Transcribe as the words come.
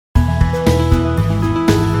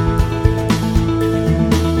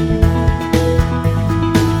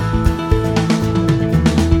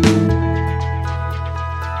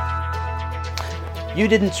You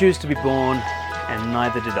didn't choose to be born, and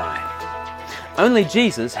neither did I. Only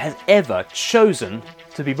Jesus has ever chosen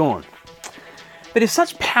to be born. But if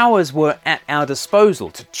such powers were at our disposal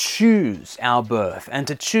to choose our birth and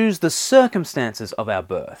to choose the circumstances of our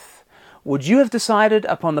birth, would you have decided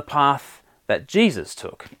upon the path that Jesus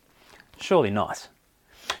took? Surely not.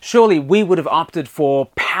 Surely we would have opted for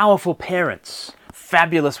powerful parents,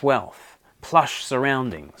 fabulous wealth, plush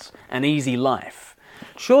surroundings, an easy life.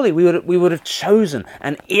 Surely we would have chosen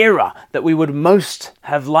an era that we would most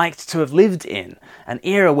have liked to have lived in, an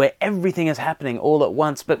era where everything is happening all at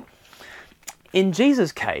once. But in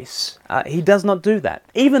Jesus' case, he does not do that,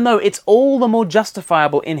 even though it's all the more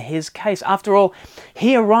justifiable in his case. After all,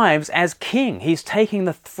 he arrives as king. He's taking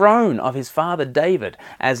the throne of his father David,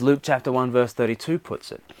 as Luke chapter 1 verse 32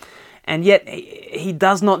 puts it. And yet he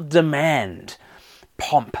does not demand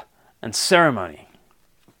pomp and ceremony.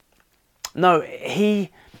 No, he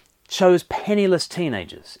chose penniless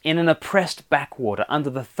teenagers in an oppressed backwater under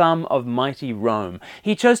the thumb of mighty Rome.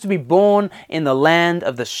 He chose to be born in the land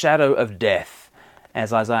of the shadow of death,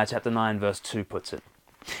 as Isaiah chapter 9 verse 2 puts it.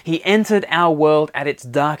 He entered our world at its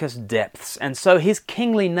darkest depths, and so his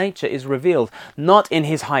kingly nature is revealed, not in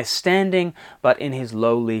his high standing, but in his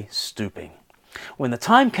lowly stooping. When the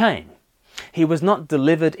time came, he was not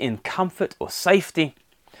delivered in comfort or safety.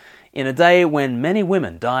 In a day when many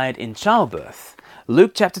women died in childbirth,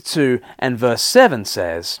 Luke chapter 2 and verse 7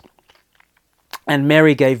 says, "And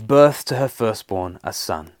Mary gave birth to her firstborn, a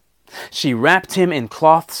son. She wrapped him in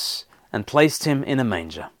cloths and placed him in a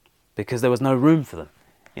manger, because there was no room for them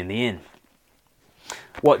in the inn."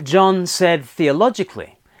 What John said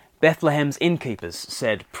theologically, Bethlehem's innkeepers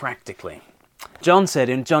said practically. John said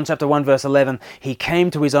in John chapter 1 verse 11, "He came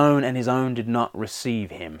to his own, and his own did not receive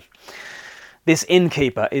him." This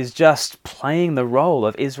innkeeper is just playing the role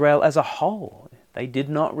of Israel as a whole. They did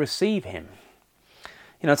not receive him.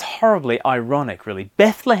 You know, it's horribly ironic, really.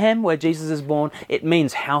 Bethlehem, where Jesus is born, it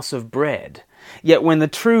means house of bread. Yet when the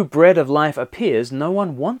true bread of life appears, no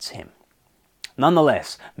one wants him.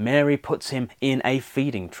 Nonetheless, Mary puts him in a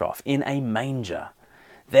feeding trough, in a manger.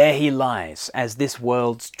 There he lies as this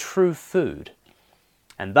world's true food.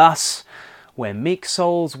 And thus, where meek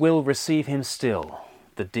souls will receive him still,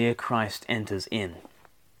 the dear Christ enters in.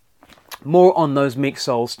 More on those meek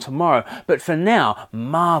souls tomorrow, but for now,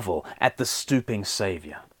 marvel at the stooping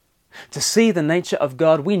Saviour. To see the nature of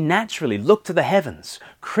God, we naturally look to the heavens.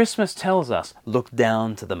 Christmas tells us, look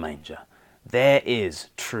down to the manger. There is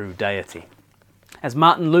true deity. As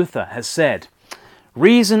Martin Luther has said,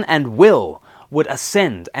 reason and will would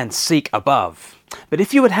ascend and seek above. But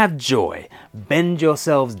if you would have joy, bend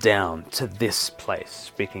yourselves down to this place,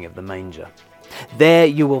 speaking of the manger. There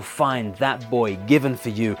you will find that boy given for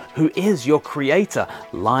you, who is your Creator,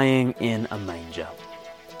 lying in a manger.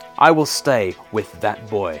 I will stay with that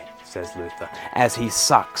boy, says Luther, as he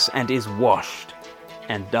sucks and is washed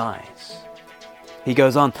and dies. He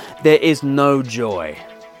goes on, there is no joy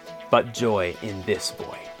but joy in this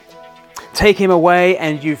boy. Take him away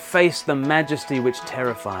and you face the majesty which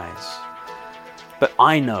terrifies. But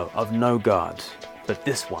I know of no God but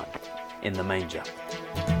this one in the manger.